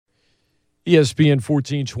ESPN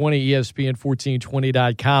 1420,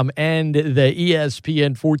 ESPN1420.com, and the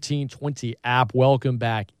ESPN 1420 app. Welcome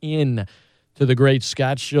back in to the Great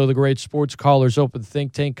Scott Show, the Great Sports Callers Open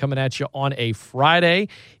Think Tank, coming at you on a Friday.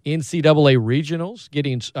 NCAA Regionals,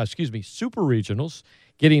 Super Regionals,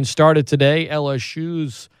 getting started today.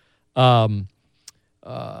 LSU's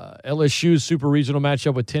Super Regional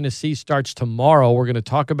matchup with Tennessee starts tomorrow. We're going to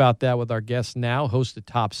talk about that with our guest now, host of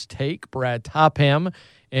Top's Take, Brad Topham.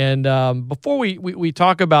 And before we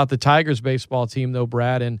talk about the Tigers baseball team, though,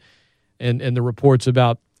 Brad, and the reports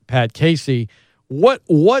about Pat Casey,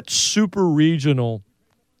 what Super Regional,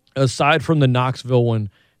 aside from the Knoxville one,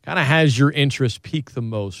 kind of has your interest peaked the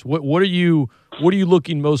most? What are you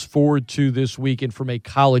looking most forward to this weekend from a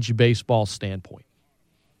college baseball standpoint?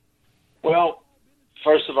 Well,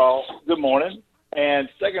 first of all, good morning. And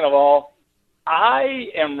second of all, I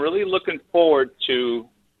am really looking forward to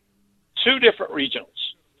two different regionals.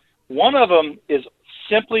 One of them is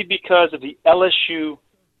simply because of the LSU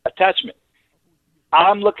attachment.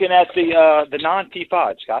 I'm looking at the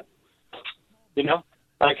non-P5, Scott. You know,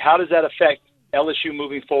 like how does that affect LSU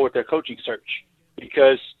moving forward with their coaching search?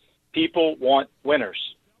 Because people want winners.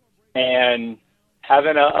 And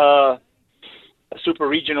having a super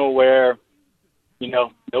regional where, you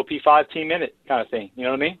know, no P5 team in it kind of thing. You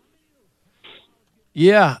know what I mean?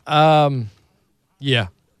 Yeah.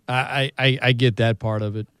 I get that part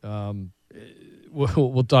of it.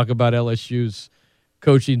 We'll talk about LSU's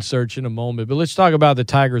coaching search in a moment, but let's talk about the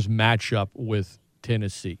Tigers' matchup with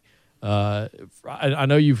Tennessee. I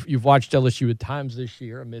know you've watched LSU at times this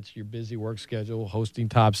year amidst your busy work schedule, hosting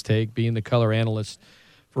Top's Take, being the color analyst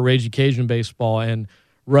for Rage Occasion Baseball, and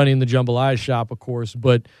running the Jambalaya shop, of course.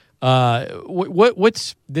 But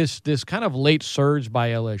what's this kind of late surge by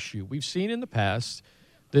LSU? We've seen in the past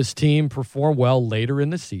this team perform well later in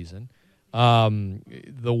the season.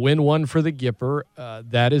 The win one for the Gipper,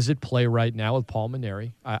 that is at play right now with Paul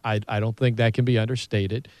Maneri. I don't think that can be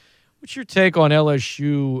understated. What's your take on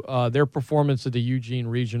LSU, their performance at the Eugene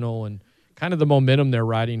Regional, and kind of the momentum they're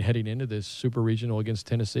riding heading into this Super Regional against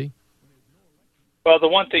Tennessee? Well, the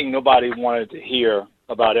one thing nobody wanted to hear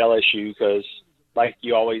about LSU, because like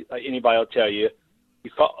you always, anybody will tell you,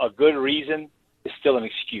 a good reason is still an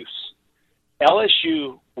excuse.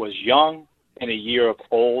 LSU was young and a year of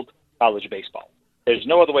old college baseball. There's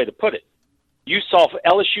no other way to put it. You saw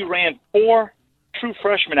LSU ran 4 true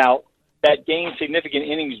freshmen out that gained significant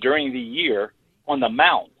innings during the year on the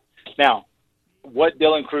mound. Now, what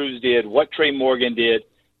Dylan Cruz did, what Trey Morgan did,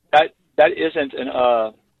 that isn't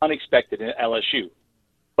an unexpected in LSU.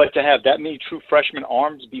 But to have that many true freshman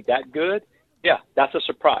arms be that good, yeah, that's a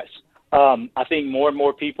surprise. I think more and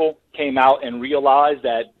more people came out and realized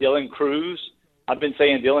that Dylan Cruz, I've been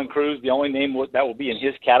saying Dylan Cruz, the only name that will be in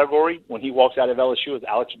his category when he walks out of LSU is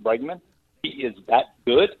Alex Bregman. He is that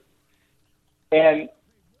good. And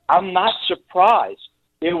I'm not surprised.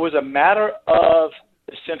 It was a matter of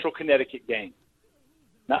the Central Connecticut game.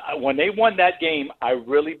 Now, when they won that game, I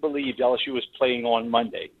really believed LSU was playing on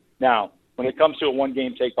Monday. Now, when it comes to a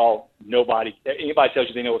one-game take-all, anybody tells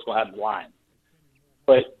you they know what's going to happen in the line.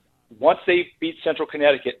 But once they beat Central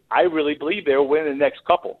Connecticut, I really believe they were winning the next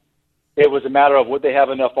couple. It was a matter of would they have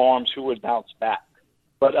enough arms, who would bounce back.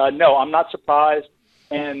 But, no, I'm not surprised.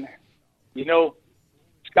 And, you know,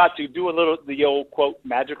 Scott, to do the old, quote,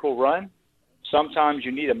 magical run, sometimes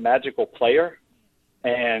you need a magical player,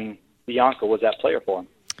 and Bianca was that player for him.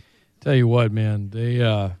 Tell you what, man,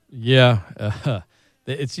 it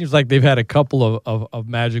seems like they've had a couple of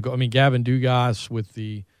magical – I mean, Gavin Dugas with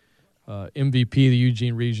the MVP of the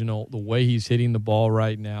Eugene Regional, the way he's hitting the ball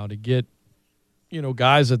right now, to get, you know,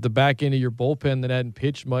 guys at the back end of your bullpen that hadn't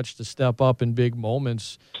pitched much to step up in big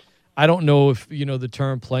moments. I don't know if, you know, the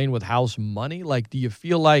term playing with house money. Like, do you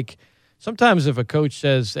feel like sometimes if a coach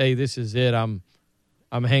says, hey, this is it, I'm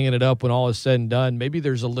hanging it up when all is said and done, maybe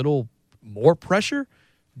there's a little more pressure.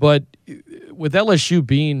 But with LSU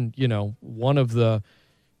being, you know, one of the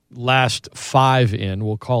last 5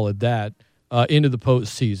 we'll call it that, into the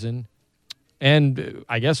postseason, and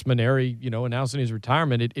I guess Maneri, you know, announcing his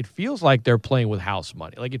retirement, it feels like they're playing with house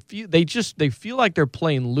money. Like they feel like they're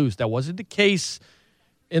playing loose. That wasn't the case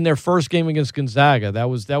in their first game against Gonzaga. That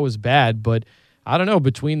was bad, but I don't know,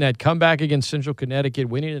 between that comeback against Central Connecticut,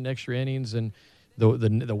 winning in extra innings, and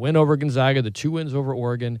the win over Gonzaga, the 2 wins over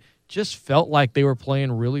Oregon, just felt like they were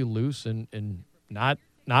playing really loose and not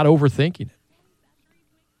overthinking it.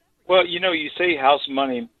 Well, you know, you say house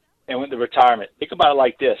money and went to retirement. Think about it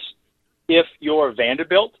like this. If you're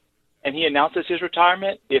Vanderbilt and he announces his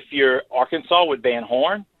retirement, if you're Arkansas with Van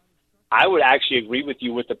Horn, I would actually agree with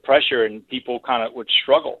you with the pressure and people kind of would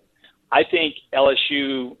struggle. I think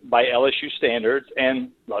LSU, by LSU standards,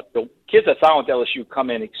 and look, the kids that sign with LSU come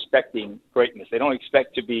in expecting greatness. They don't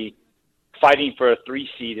expect to be fighting for a 3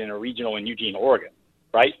 seed in a regional in Eugene, Oregon,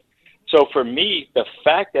 right? So for me, the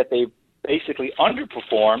fact that they basically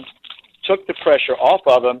underperformed took the pressure off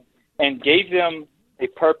of them and gave them a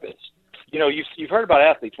purpose. You know, you've heard about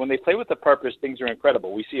athletes. When they play with a purpose, things are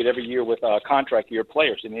incredible. We see it every year with contract year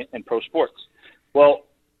players in pro sports. Well,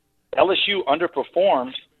 LSU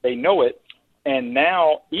underperformed. They know it. And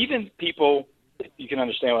now even people, you can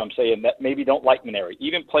understand what I'm saying, that maybe don't like Maneri,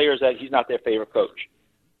 even players that he's not their favorite coach,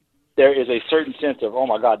 there is a certain sense of, oh,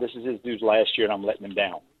 my God, this is his dude's last year and I'm letting him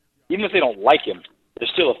down. Even if they don't like him, there's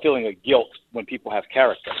still a feeling of guilt when people have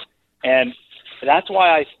character. And that's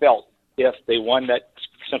why I felt if they won that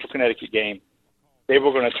Central Connecticut game, they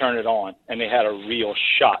were going to turn it on, and they had a real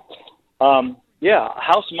shot.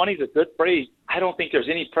 House money's a good phrase. I don't think there's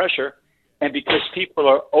any pressure. And because people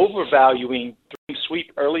are overvaluing Dream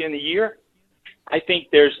Sweep early in the year, I think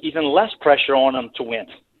there's even less pressure on them to win.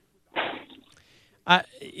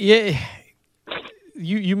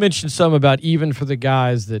 You mentioned some about even for the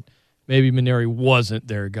guys that maybe Maneri wasn't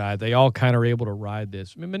their guy. They all kind of are able to ride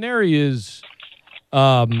this. I mean, Maneri is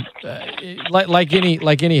like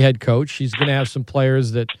any head coach. He's going to have some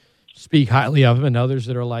players that speak highly of him and others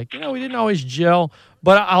that are like, we didn't always gel.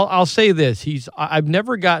 But I'll say this: I've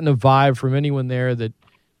never gotten a vibe from anyone there that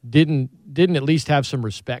didn't at least have some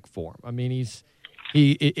respect for him. I mean,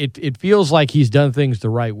 it feels like he's done things the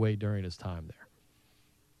right way during his time there.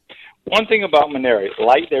 One thing about Maneri,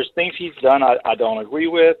 there's things he's done I don't agree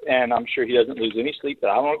with, and I'm sure he doesn't lose any sleep that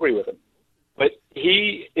I don't agree with him. But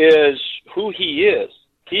he is who he is.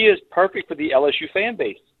 He is perfect for the LSU fan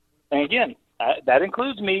base. And again, that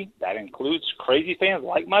includes me. That includes crazy fans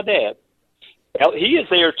like my dad. He is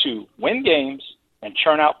there to win games and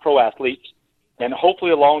churn out pro athletes, and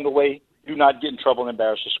hopefully along the way do not get in trouble and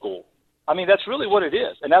embarrass the school. I mean, that's really what it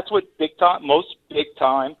is. And that's what most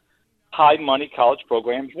big-time, high-money college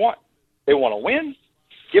programs want. They want to win,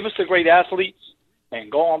 give us the great athletes,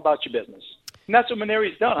 and go on about your business. And that's what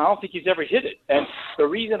Maneri's done. I don't think he's ever hit it. And the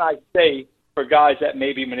reason I say for guys that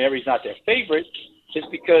maybe Maneri's not their favorite is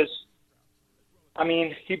because, I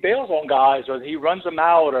mean, he bails on guys or he runs them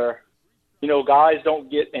out or, guys don't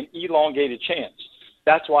get an elongated chance.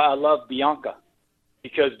 That's why I love Bianca,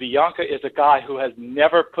 because Bianca is a guy who has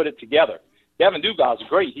never put it together. Gavin Dugas's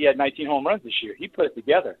great. He had 19 home runs this year. He put it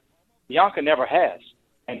together. Bianca never has.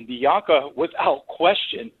 And Bianca, without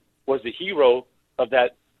question, was the hero of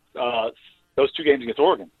those 2 games against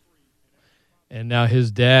Oregon. And now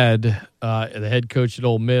his dad, the head coach at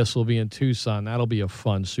Ole Miss, will be in Tucson. That'll be a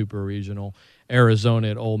fun Super Regional.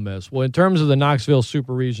 Arizona at Ole Miss. Well, in terms of the Knoxville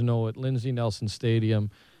Super Regional at Lindsey Nelson Stadium,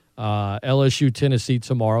 LSU, Tennessee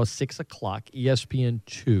tomorrow, 6 o'clock, ESPN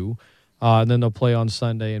 2. And then they'll play on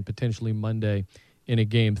Sunday and potentially Monday in a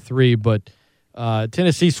Game 3. But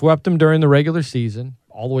Tennessee swept them during the regular season,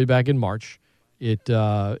 all the way back in March.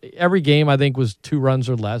 Every game, I think, was 2 runs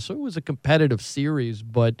or less. So it was a competitive series.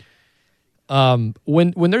 But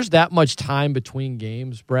when there's that much time between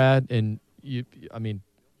games, Brad, and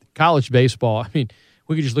college baseball, we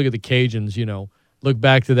could just look at the Cajuns, look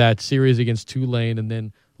back to that series against Tulane and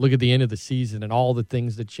then look at the end of the season and all the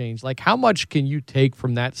things that changed. Like, how much can you take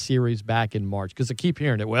from that series back in March? Because I keep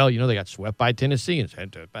hearing it, they got swept by Tennessee.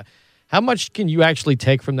 And how much can you actually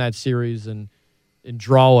take from that series and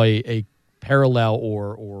draw a parallel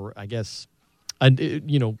or I guess,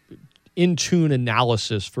 in-tune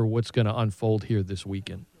analysis for what's going to unfold here this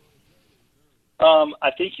weekend? I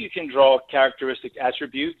think you can draw characteristic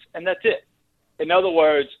attributes, and that's it. In other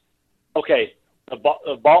words, okay, the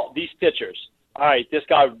ball, these pitchers, all right, this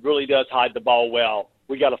guy really does hide the ball well.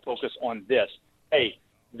 We got to focus on this. Hey,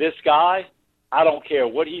 this guy, I don't care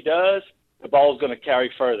what he does, the ball's going to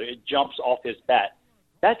carry further. It jumps off his bat.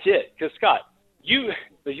 That's it. Because, Scott, you're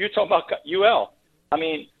talking about UL.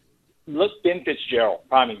 Look, Ben Fitzgerald,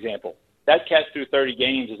 prime example. That cat through 30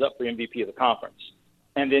 games is up for MVP of the conference.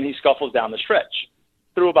 And then he scuffles down the stretch.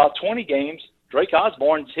 Through about 20 games, Drake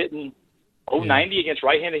Osborne's hitting 090 against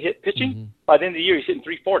right-handed hit pitching. Mm-hmm. By the end of the year, he's hitting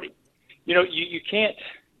 340. You can't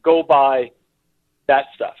go by that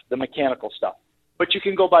stuff, the mechanical stuff. But you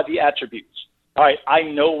can go by the attributes. All right, I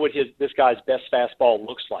know what this guy's best fastball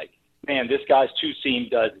looks like. Man, this guy's 2-seam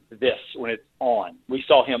does this when it's on. We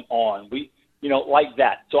saw him on. Like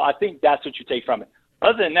that. So I think that's what you take from it.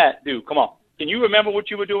 Other than that, dude, come on. Can you remember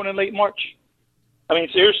what you were doing in late March?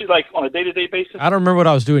 Seriously, like on a day-to-day basis? I don't remember what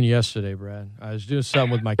I was doing yesterday, Brad. I was doing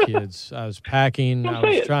something with my kids. I was packing. I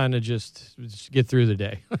was trying to just get through the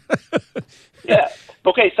day. Yeah.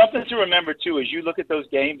 Okay, something to remember, too, as you look at those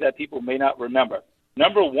games that people may not remember.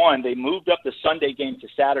 Number one, they moved up the Sunday game to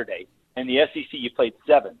Saturday, and the SEC you played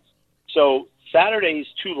sevens. So Saturday's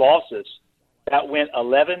 2 losses that went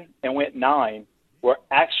 11 and went 9 were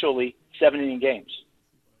actually 7-inning games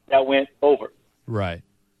that went over. Right.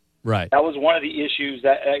 That was one of the issues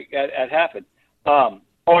that happened.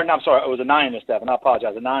 I'm sorry, it was a 9 and a 7. I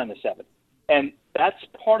apologize, a 9 and a 7. And that's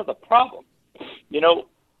part of the problem. You know,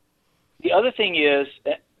 the other thing is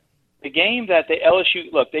the game that the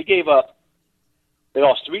LSU, look, they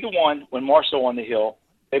lost 3-1 when Marceau on the hill.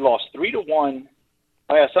 They lost 3-1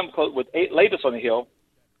 with Lavis on the hill,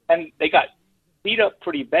 and they got beat up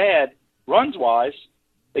pretty bad runs-wise.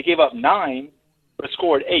 They gave up 9, but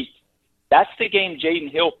scored 8. That's the game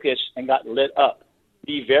Jaden Hill pitched and got lit up.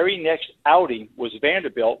 The very next outing was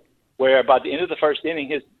Vanderbilt, where by the end of the first inning,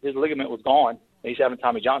 his ligament was gone, and he's having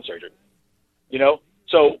Tommy John surgery. You know?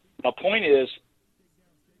 So my point is,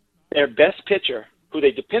 their best pitcher, who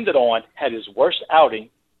they depended on, had his worst outing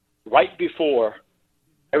right before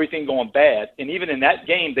everything going bad. And even in that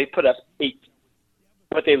game, they put up 8,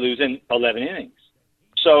 but they lose in 11 innings.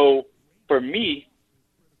 So for me,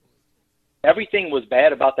 everything was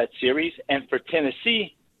bad about that series. And for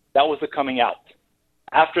Tennessee, that was the coming out.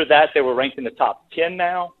 After that, they were ranked in the top 10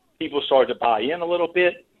 now. People started to buy in a little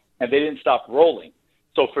bit, and they didn't stop rolling.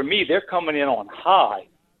 So for me, they're coming in on high,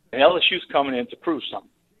 and LSU's coming in to prove something.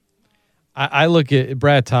 I look at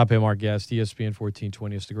Brad Topham, our guest, ESPN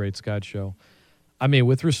 1420. It's the Great Scott Show. I mean,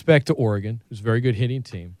 with respect to Oregon, who's a very good hitting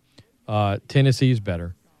team, Tennessee is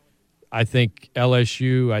better. I think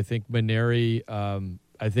LSU, I think Maneri,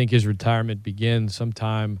 I think his retirement begins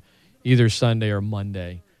sometime either Sunday or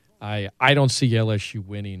Monday. I don't see LSU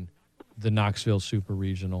winning the Knoxville Super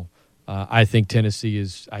Regional. I think Tennessee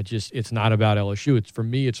is – it's not about LSU. For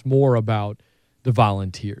me, it's more about the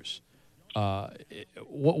Volunteers.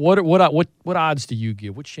 What odds do you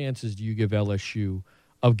give? What chances do you give LSU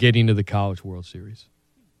of getting to the College World Series?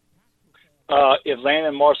 If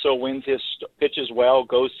Landon Marceau wins his pitches well,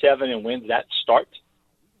 goes 7 and wins that start,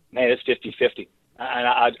 man, it's 50-50.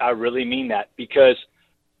 And I really mean that, because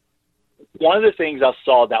one of the things I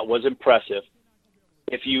saw that was impressive,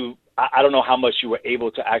 I don't know how much you were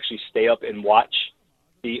able to actually stay up and watch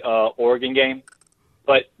the Oregon game,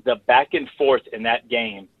 but the back and forth in that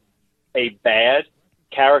game, a bad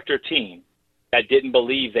character team that didn't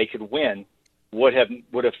believe they could win would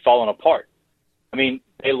have fallen apart. I mean,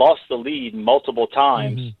 they lost the lead multiple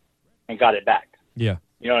times and got it back. Yeah.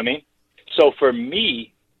 You know what I mean? So for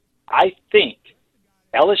me, I think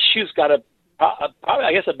LSU's got probably,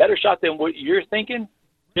 I guess, a better shot than what you're thinking,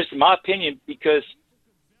 just in my opinion, because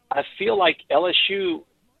I feel like LSU,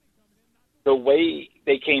 the way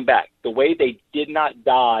they came back, the way they did not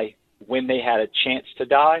die when they had a chance to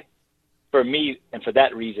die, for me, and for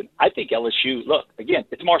that reason, I think LSU, look, again,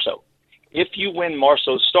 it's Marceau. If you win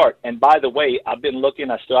Marceau's start, and by the way, I've been looking,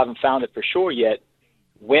 I still haven't found it for sure yet,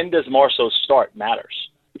 when does Marceau's start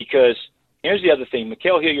matters? Because here's the other thing.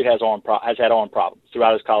 Mikhail Hilliard has had arm problems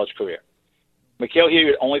throughout his college career. Mikhail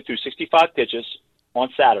Hilliard only threw 65 pitches on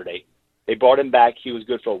Saturday. They brought him back. He was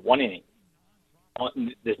good for 1 inning.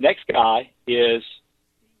 This next guy is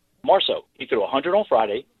Marceau. He threw 100 on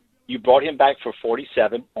Friday. You brought him back for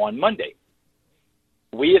 47 on Monday.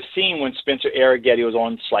 We have seen when Spencer Arrighetti was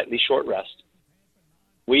on slightly short rest.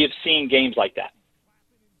 We have seen games like that.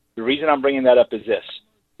 The reason I'm bringing that up is this.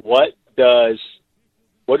 What do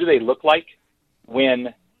they look like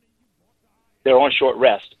when they're on short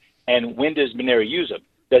rest? And when does Maneri use them?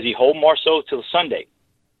 Does he hold Marceau till Sunday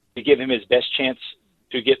to give him his best chance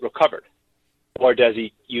to get recovered? Or does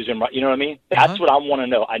he use him right? You know what I mean? That's what I want to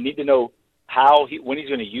know. I need to know when he's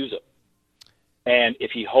going to use it. And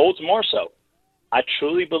if he holds Marceau, I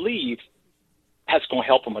truly believe that's going to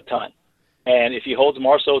help him a ton. And if he holds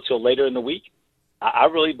Marceau till later in the week, I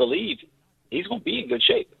really believe he's going to be in good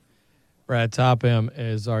shape. Brad Topham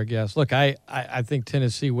is our guest. Look, I think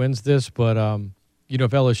Tennessee wins this, but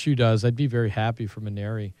if LSU does, I'd be very happy for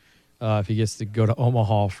Maneri if he gets to go to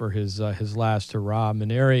Omaha for his last hurrah.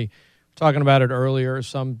 Maneri, talking about it earlier,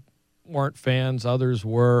 some weren't fans, others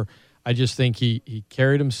were. I just think he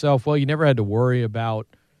carried himself well. You never had to worry about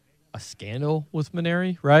a scandal with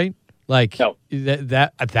Maneri, right? Like no.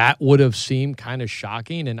 that would have seemed kind of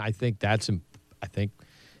shocking, and I think in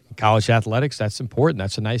college athletics that's important.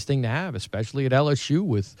 That's a nice thing to have, especially at LSU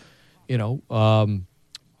with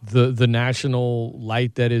the national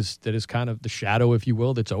light that is kind of the shadow, if you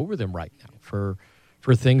will, that's over them right now for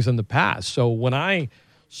things in the past. So when I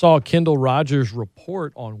saw Kendall Rogers'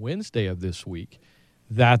 report on Wednesday of this week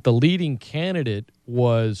that the leading candidate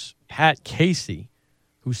was Pat Casey,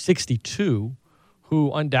 who's 62,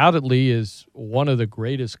 who undoubtedly is one of the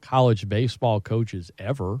greatest college baseball coaches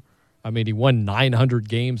ever. I mean, he won 900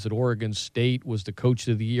 games at Oregon State, was the coach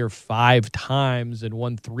of the year 5 times, and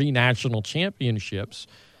won 3 national championships.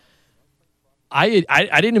 I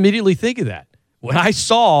didn't immediately think of that. When I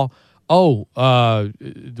saw,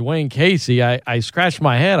 Dwayne Casey, I scratched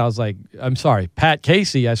my head. I was like, I'm sorry, Pat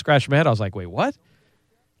Casey, I scratched my head. I was like, wait, what?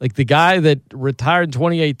 Like the guy that retired in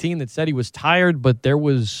 2018 that said he was tired, but there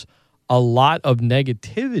was a lot of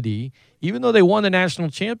negativity, even though they won the national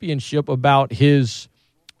championship, about his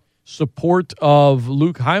support of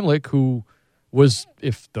Luke Heimlich, who was,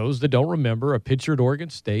 if those that don't remember, a pitcher at Oregon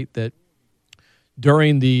State that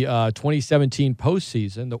during the 2017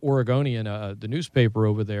 postseason, the Oregonian, the newspaper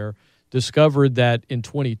over there, discovered that in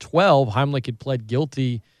 2012, Heimlich had pled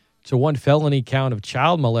guilty to 1 felony count of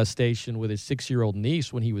child molestation with his 6-year-old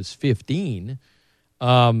niece when he was 15.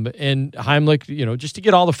 And Heimlich, just to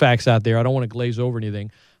get all the facts out there, I don't want to glaze over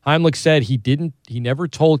anything. Heimlich said he never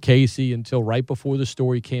told Casey until right before the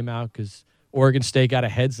story came out because Oregon State got a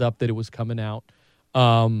heads up that it was coming out.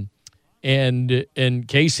 And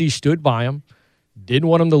Casey stood by him, didn't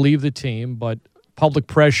want him to leave the team, but public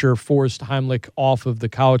pressure forced Heimlich off of the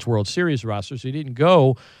College World Series roster, so he didn't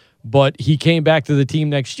go, but he came back to the team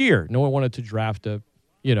next year. No one wanted to draft a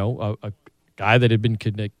guy that had been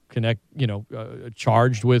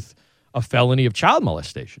charged with a felony of child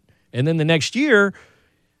molestation. And then the next year,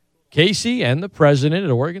 Casey and the president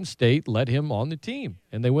at Oregon State let him on the team.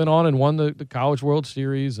 And they went on and won the College World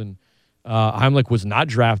Series. And Heimlich was not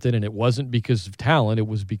drafted, and it wasn't because of talent. It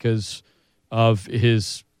was because of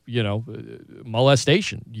his,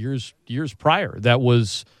 molestation years prior. That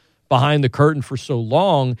was behind the curtain for so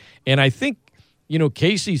long. And I think,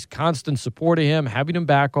 Casey's constant support of him, having him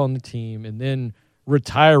back on the team, and then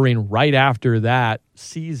retiring right after that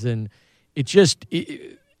season,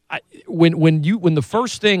 when the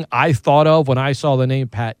first thing I thought of when I saw the name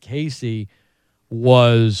Pat Casey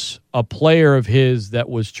was a player of his that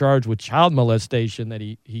was charged with child molestation, that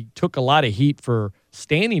he took a lot of heat for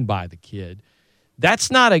standing by the kid.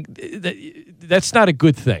 That's not a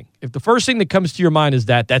good thing. If the first thing that comes to your mind is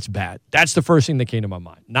that's bad. That's the first thing that came to my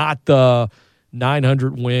mind, not the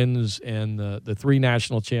 900 wins and the 3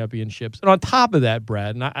 national championships. And on top of that,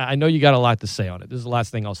 Brad, and I know you got a lot to say on it. This is the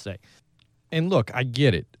last thing I'll say. And look, I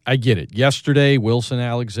get it. Yesterday, Wilson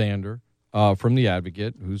Alexander from The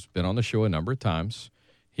Advocate, who's been on the show a number of times,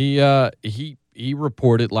 he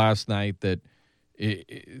reported last night that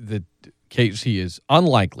Casey is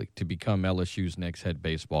unlikely to become LSU's next head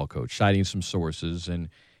baseball coach, citing some sources, and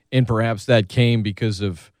perhaps that came because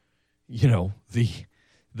of,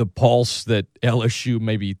 the pulse that LSU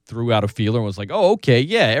maybe threw out a feeler and was like, oh, okay,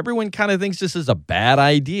 yeah, everyone kind of thinks this is a bad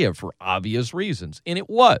idea for obvious reasons, and it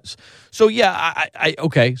was. So yeah,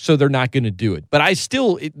 okay, so they're not going to do it, but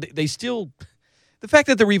the fact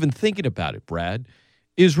that they're even thinking about it, Brad,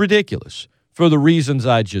 is ridiculous for the reasons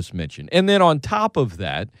I just mentioned. And then on top of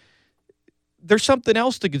that, there's something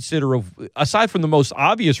else to consider aside from the most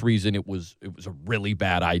obvious reason it was a really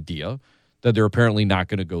bad idea that they're apparently not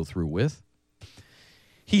going to go through with.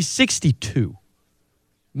 He's 62.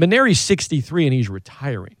 Maneri's 63 and he's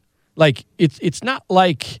retiring. Like it's not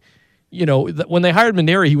like, when they hired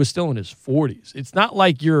Maneri, he was still in his 40s. It's not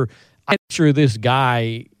like I'm sure this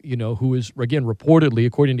guy, who is, again, reportedly,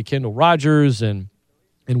 according to Kendall Rogers and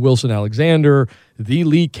Wilson Alexander, the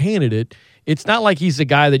lead candidate, it's not like he's a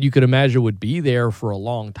guy that you could imagine would be there for a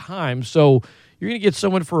long time. So you're going to get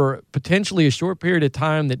someone for potentially a short period of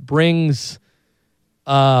time that brings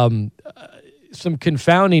some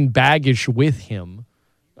confounding baggage with him.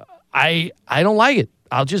 I don't like it.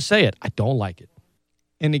 I'll just say it. I don't like it.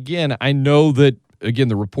 And again, I know that,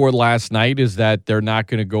 the report last night is that they're not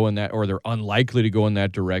going to go in that, or they're unlikely to go in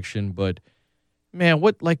that direction. But, man,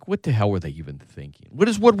 what the hell were they even thinking? What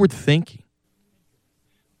is what we're thinking?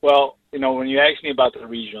 Well, when you asked me about the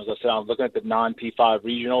regionals, I said I'm looking at the non-P5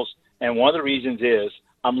 regionals, and one of the reasons is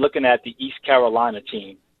I'm looking at the East Carolina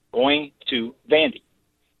team going to Vandy.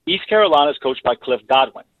 East Carolina is coached by Cliff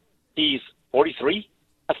Godwin. He's 43,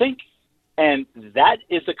 I think, and that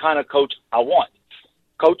is the kind of coach I want.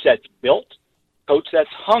 Coach that's built, coach that's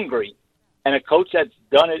hungry, and a coach that's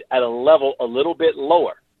done it at a level a little bit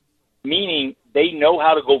lower, meaning they know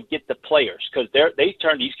how to go get the players because they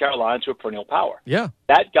turned East Carolina into a perennial power. Yeah.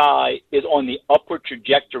 That guy is on the upward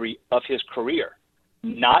trajectory of his career,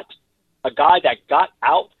 not a guy that got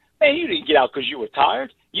out. Man, you didn't get out because you were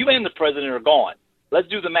tired. You and the president are gone. Let's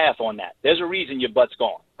do the math on that. There's a reason your butt's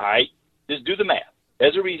gone, all right? Just do the math.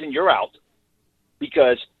 There's a reason you're out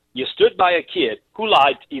because you stood by a kid who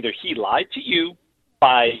lied. Either he lied to you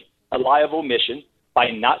by a lie of omission, by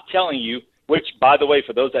not telling you which, by the way,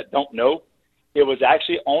 for those that don't know, it was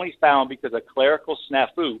actually only found because of clerical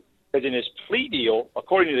snafu. Because in his plea deal,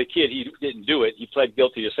 according to the kid, he didn't do it. He pled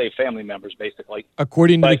guilty to save family members, basically.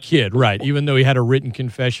 According to the kid, right. Even though he had a written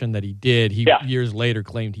confession that he did, he years later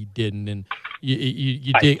claimed he didn't. And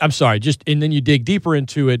you dig, I'm sorry, and then you dig deeper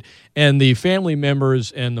into it, and the family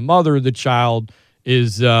members and the mother of the child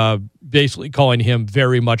is basically calling him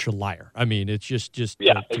very much a liar. I mean, it's just to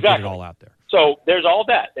get it all out there. So there's all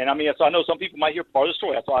that. And I mean, so I know some people might hear part of the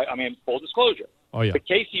story. That's why, I mean, full disclosure. Oh, yeah. But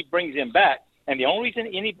Casey brings him back. And the only reason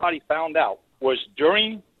anybody found out was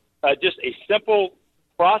during just a simple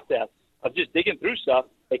process of just digging through stuff,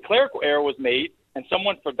 a clerical error was made, and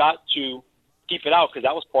someone forgot to keep it out because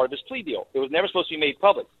that was part of his plea deal. It was never supposed to be made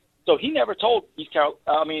public. So he never told he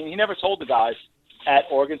never told the guys at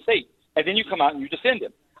Oregon State. And then you come out and you defend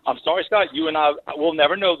him. I'm sorry, Scott, you and I will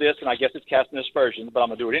never know this, and I guess it's casting aspersions, but I'm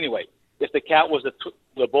going to do it anyway. If the cat was the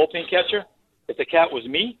bullpen catcher, if the cat was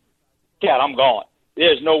me, cat, I'm gone.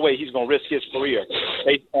 There's no way he's going to risk his career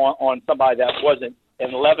on somebody that wasn't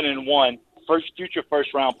an 11-1 future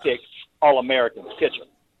first-round pick All-American pitcher.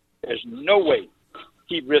 There's no way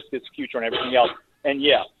he'd risk his future and everything else. And,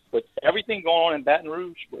 yeah, with everything going on in Baton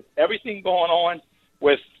Rouge, with everything going on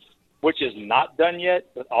with which is not done yet,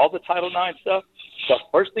 with all the Title IX stuff, the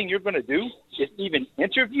first thing you're going to do is even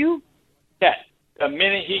interview Cat. The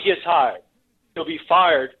minute he gets hired, he'll be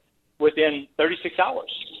fired within 36 hours.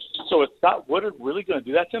 So is Scott Woodard really going to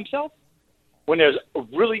do that to himself? When there's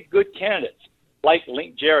really good candidates like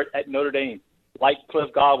Link Jarrett at Notre Dame, like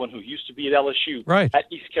Cliff Godwin, who used to be at LSU, at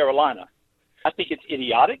East Carolina. I think it's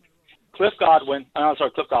idiotic. Jim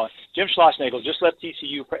Schlossnagle just left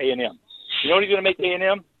TCU for A&M. You know what he's going to make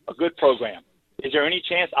A&M? A good program. Is there any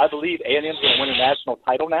chance I believe A&M's going to win a national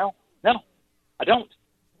title now? No, I don't.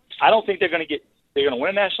 I don't think they're going to win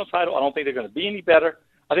a national title. I don't think they're going to be any better.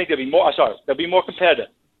 I think they'll be more competitive.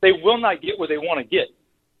 They will not get where they want to get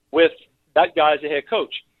with that guy as a head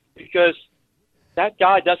coach because that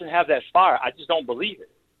guy doesn't have that fire. I just don't believe it.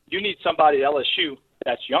 You need somebody at LSU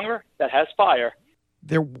that's younger, that has fire.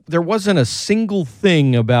 There wasn't a single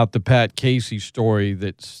thing about the Pat Casey story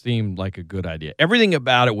that seemed like a good idea. Everything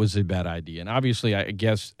about it was a bad idea. And obviously, I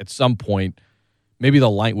guess at some point, maybe the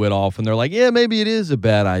light went off and they're like, yeah, maybe it is a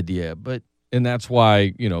bad idea. And that's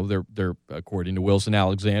why, they're according to Wilson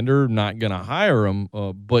Alexander, not going to hire him.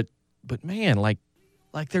 But man, like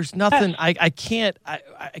there's nothing. I can't.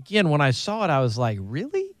 Again, when I saw it, I was like,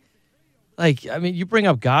 really? Like, I mean, you bring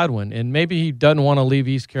up Godwin, and maybe he doesn't want to leave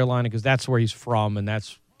East Carolina because that's where he's from, and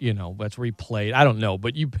that's where he played. I don't know,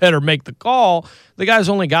 but you better make the call. The guy's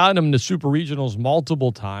only gotten him to Super Regionals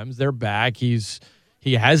multiple times. They're back. He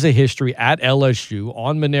has a history at LSU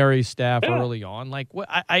on Mainieri's staff early on. Like what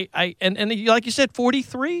and like you said,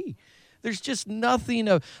 43. There's just nothing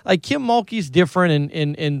of like Kim Mulkey's different,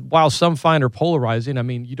 and while some find her polarizing, I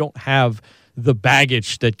mean, you don't have the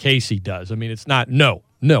baggage that Casey does. I mean, it's not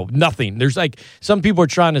nothing. There's like some people are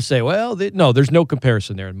trying to say, well, no, there's no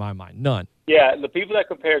comparison there in my mind, none. Yeah, the people that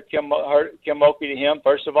compare Kim Mulkey to him,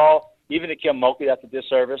 first of all, even to Kim Mulkey, that's a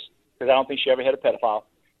disservice because I don't think she ever had a pedophile.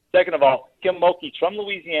 Second of all, Kim Mulkey's from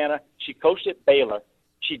Louisiana. She coached at Baylor.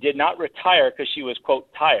 She did not retire because she was, quote,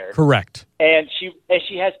 tired. Correct. And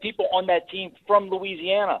she has people on that team from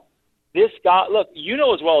Louisiana. This guy, look, you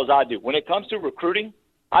know as well as I do, when it comes to recruiting,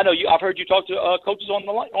 I know I've heard you talk to coaches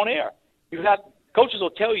on air. Coaches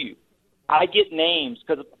will tell you, I get names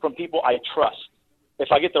from people I trust.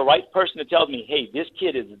 If I get the right person that tells me, hey, this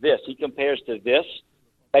kid is this, he compares to this,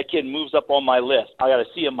 that kid moves up on my list. I got to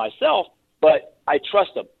see him myself, but I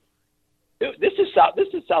trust him. This is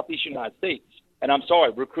Southeast United States, and I'm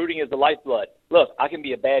sorry, recruiting is the lifeblood. Look, I can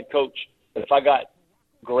be a bad coach, but if I got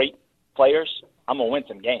great players, I'm gonna win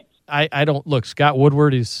some games. I don't look. Scott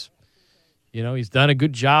Woodward is, he's done a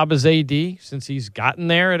good job as AD since he's gotten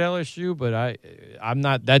there at LSU, but I'm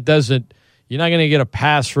not. That doesn't. You're not going to get a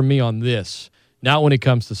pass from me on this. Not when it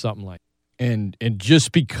comes to something like. And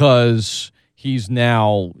just because he's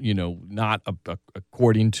now, not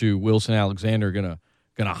according to Wilson Alexander, gonna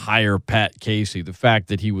hire Pat Casey. The fact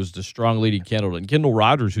that he was the strong leading candidate, and Kendall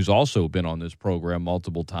Rogers, who's also been on this program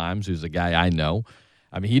multiple times, who's a guy I know.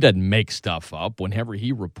 I mean, he doesn't make stuff up. Whenever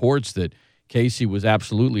he reports that Casey was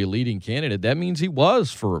absolutely a leading candidate, that means he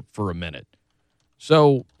was for a minute.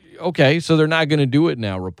 So, okay, so they're not going to do it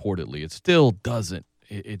now, reportedly. It still doesn't.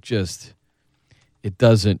 It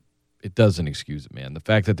doesn't excuse it, man. The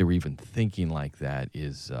fact that they were even thinking like that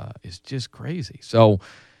is just crazy. So,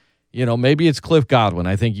 maybe it's Cliff Godwin.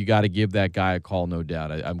 I think you got to give that guy a call, no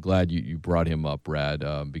doubt. I'm glad you brought him up, Brad,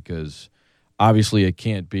 because obviously it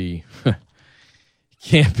can't be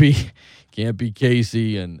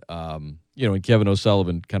Casey, and and Kevin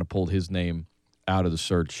O'Sullivan kind of pulled his name out of the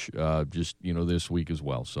search just this week as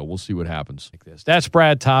well. So we'll see what happens. Like this. That's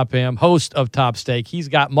Brad Topham, host of Top Stake. He's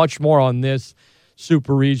got much more on this,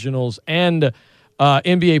 Super Regionals and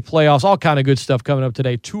NBA playoffs, all kind of good stuff coming up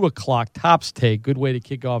today. 2 o'clock, Top Stake. Good way to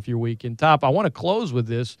kick off your weekend. Top, I want to close with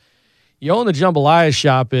this. You own the jambalaya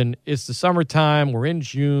shop, and it's the summertime. We're in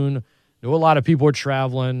June. Know a lot of people are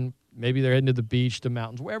traveling. Maybe they're heading to the beach, the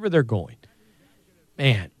mountains, wherever they're going.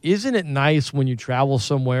 Man, isn't it nice when you travel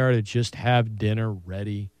somewhere to just have dinner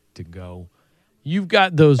ready to go? You've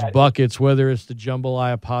got those buckets, whether it's the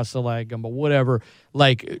jambalaya, pasta, gumbo, whatever.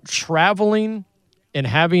 Like traveling and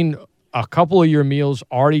having a couple of your meals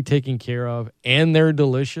already taken care of, and they're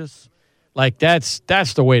delicious. Like that's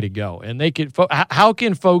the way to go. And they could. How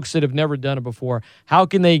can folks that have never done it before? How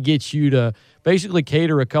can they get you to basically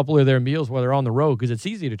cater a couple of their meals while they're on the road? Because it's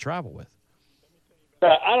easy to travel with.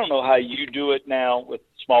 I don't know how you do it now with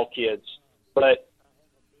small kids, but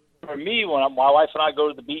for me, when my wife and I go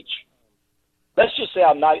to the beach, let's just say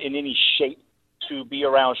I'm not in any shape to be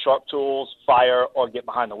around sharp tools, fire, or get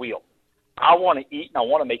behind the wheel. I want to eat, and I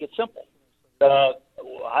want to make it simple.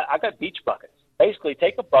 I got beach buckets. Basically,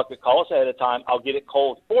 take a bucket, call us ahead of time. I'll get it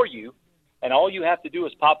cold for you, and all you have to do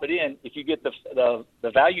is pop it in. If you get the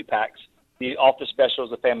value packs, the office specials,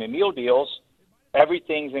 the family meal deals,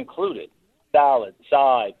 everything's included. Salad,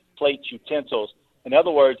 side, plates, utensils. In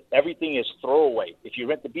other words, everything is throwaway. If you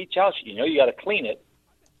rent the beach house, you got to clean it.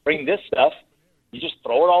 Bring this stuff. You just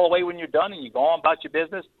throw it all away when you're done, and you go on about your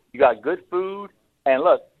business. You got good food. And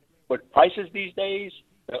look, with prices these days,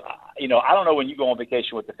 I don't know when you go on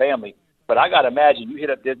vacation with the family, but I got to imagine you hit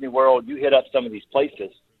up Disney World, you hit up some of these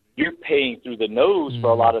places, you're paying through the nose for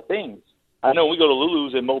a lot of things. I know when we go to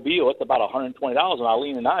Lulu's in Mobile, it's about $120, and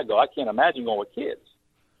Eileen and I go. I can't imagine going with kids.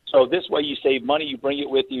 So this way you save money, you bring it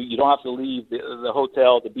with you. You don't have to leave the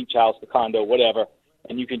hotel, the beach house, the condo, whatever,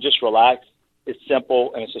 and you can just relax. It's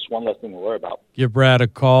simple, and it's just one less thing to worry about. Give Brad a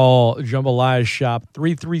call, Jambalaya Shop,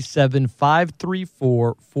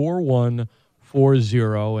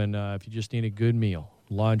 337-534-4140. And if you just need a good meal,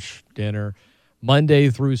 lunch, dinner, Monday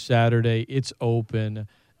through Saturday, it's open.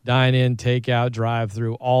 Dine in, take out, drive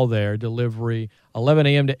through, all there. Delivery, 11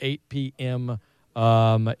 a.m. to 8 p.m.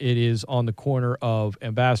 It is on the corner of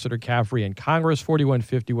Ambassador Caffrey and Congress,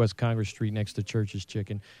 4150 West Congress Street, next to Church's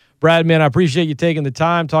Chicken. Brad, man, I appreciate you taking the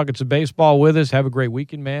time, talking some baseball with us. Have a great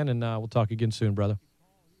weekend, man, and we'll talk again soon, brother.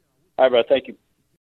 All right, brother. Thank you.